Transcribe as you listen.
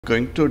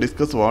going to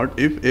discuss what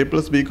if a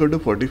plus b equal to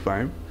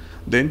 45,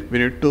 then we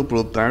need to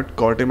prove that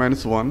cot a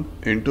minus 1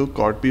 into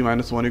cot b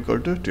minus 1 equal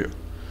to 2.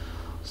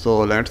 So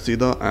let's see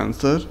the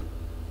answer.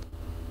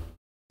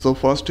 So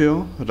first here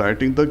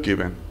writing the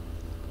given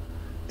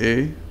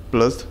a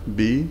plus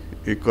b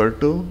equal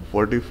to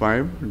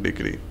 45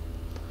 degree.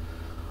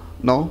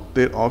 Now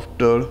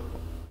thereafter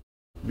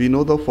we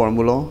know the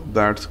formula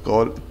that's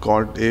called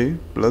cot a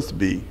plus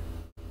b,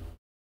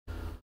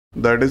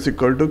 that is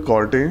equal to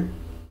cot a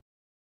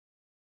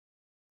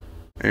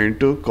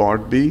into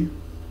cot b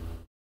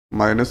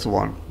minus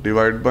 1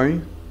 divided by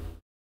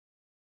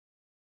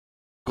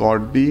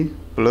cot b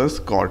plus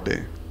cot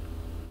a.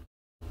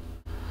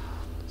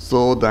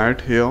 So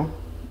that here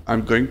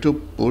I'm going to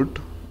put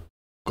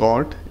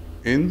cot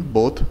in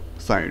both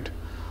sides.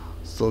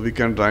 So we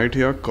can write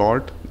here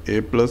cot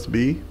a plus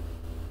b,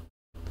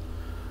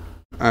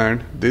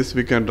 and this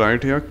we can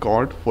write here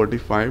cot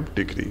 45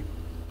 degree.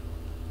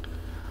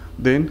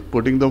 Then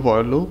putting the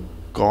value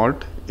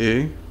cot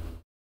a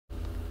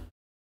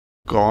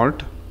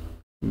cot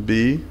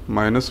b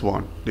minus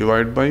 1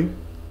 divided by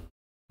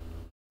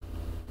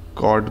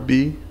cot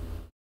b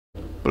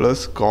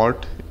plus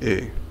cot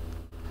a.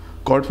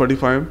 Cot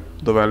 45,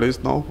 the value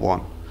is now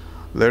 1.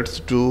 Let's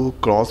do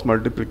cross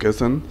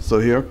multiplication. So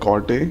here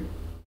cot a,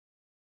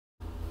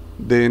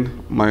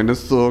 then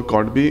minus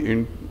cot b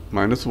in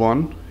minus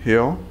 1,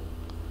 here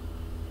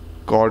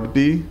cot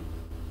b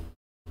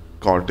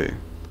cot a.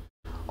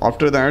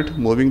 After that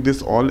moving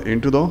this all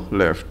into the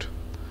left.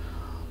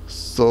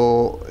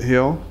 So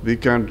here we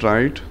can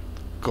write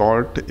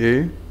cot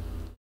a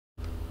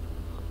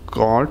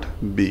cot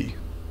b.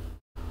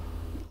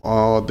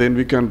 Then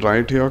we can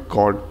write here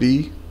cot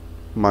b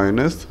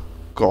minus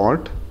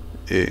cot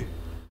a,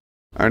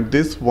 and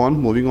this one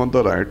moving on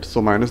the right,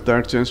 so minus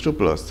that change to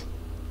plus.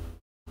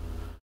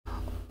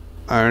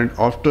 And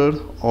after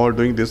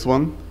doing this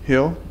one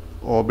here,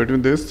 or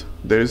between this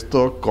there is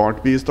the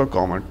cot b is the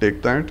common,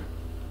 take that.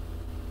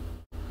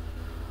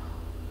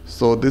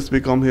 So this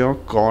become here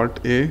cot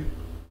a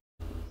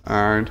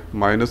and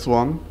minus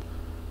 1,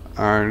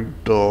 and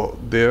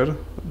there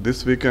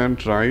this we can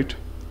write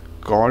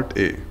cot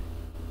a.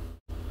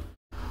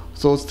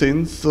 So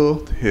since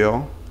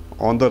here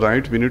on the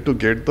right we need to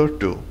get the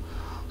 2,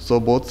 so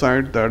both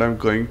sides that I'm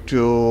going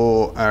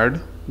to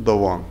add the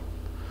 1.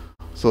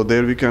 So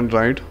there we can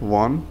write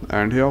 1,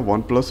 and here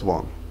 1 plus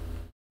 1.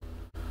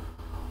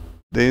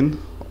 Then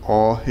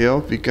here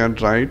we can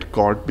write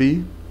cot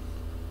b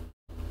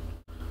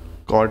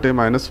cot a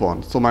minus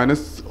 1. So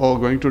minus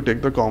going to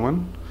take the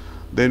common,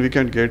 then we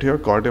can get here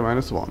cot a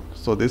minus 1.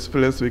 So this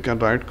place we can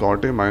write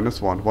cot a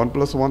minus 1. 1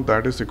 plus 1,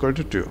 that is equal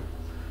to 2.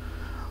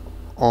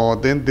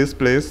 Then this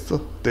place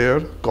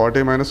there cot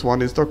a minus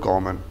 1 is the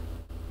common,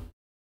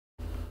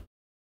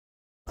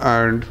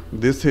 and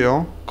this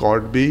here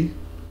cot b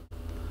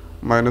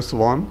minus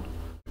 1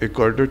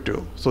 equal to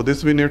 2. So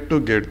this we need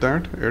to get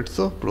that it's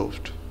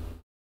proved.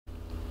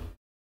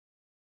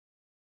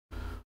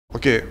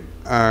 Okay,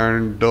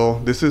 and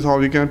this is how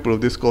we can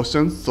prove this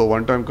question. So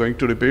one time going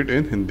to repeat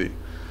in Hindi.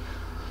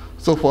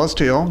 So first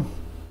here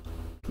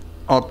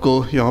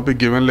आपको यहाँ पे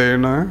given ले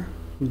लेना है,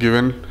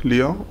 given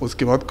लिया,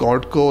 उसके बाद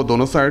cot को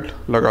दोनों साइड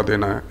लगा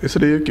देना है,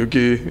 इसलिए क्योंकि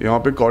यहाँ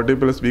पे कॉट ए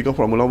प्लस बी का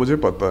फॉर्मूला मुझे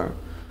पता है,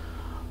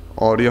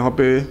 और यहाँ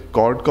पे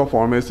कॉट का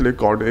फॉर्म है इसलिए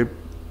कॉट ए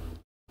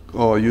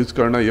यूज़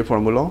करना ये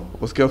फार्मूला.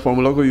 उसके बाद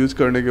फार्मूला को यूज़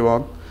करने के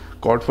बाद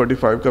कॉट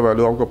 45 का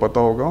वैल्यू आपको पता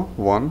होगा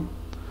 1.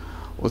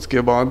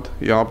 उसके बाद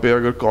यहाँ पे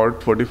अगर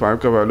कॉट 45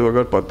 का वैल्यू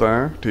अगर पता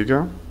है, ठीक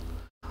है,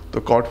 तो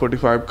कॉट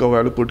 45 का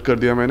वैल्यू पुट कर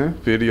दिया मैंने,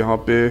 फिर यहाँ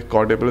पे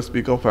कॉट ए प्लस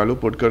बी का वैल्यू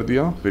पुट कर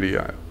दिया, फिर ये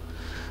आया.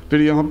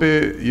 फिर यहाँ पे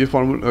ये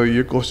फार्मूला,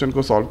 ये क्वेश्चन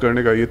को सॉल्व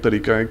करने का ये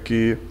तरीका है कि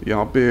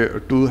यहाँ पे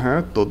 2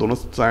 है तो दोनों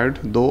साइड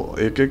दो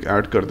एक एक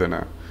ऐड कर देना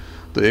है.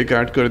 तो एक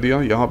ऐड कर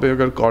दिया, यहाँ पे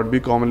अगर कॉट बी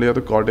कॉमन लिया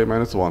तो कॉट ए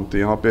माइनस 1, तो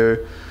यहाँ पे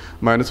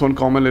माइनस 1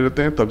 कॉमन ले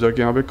लेते हैं, तब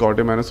जाके यहाँ पे कॉट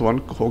ए माइनस 1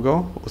 होगा.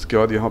 उसके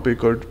बाद यहाँ पे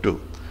इक्वल टू 2.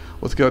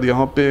 उसके बाद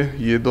यहाँ पे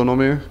ये दोनों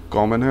में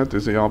कॉमन है तो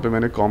इसे यहाँ पे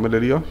मैंने कॉमन ले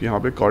लिया, यहाँ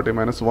पे कॉट ए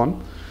माइनस 1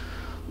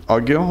 आ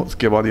गया.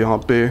 उसके बाद यहाँ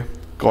पे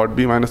कॉट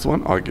बी माइनस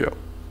 1 आ गया.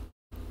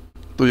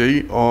 तो यही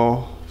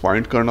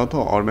फाइंड करना था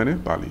और मैंने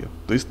पा लिया.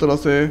 तो इस तरह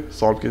से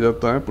सॉल्व किया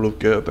जाता है, प्रूव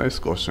किया जाता है इस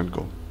क्वेश्चन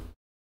को.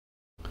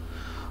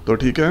 तो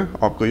ठीक है,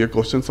 आपको ये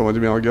क्वेश्चन समझ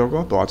में आ गया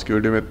होगा. तो आज की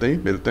वीडियो में इतना ही,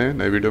 मिलते हैं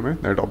नए वीडियो में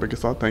नए टॉपिक के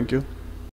साथ. Thank you.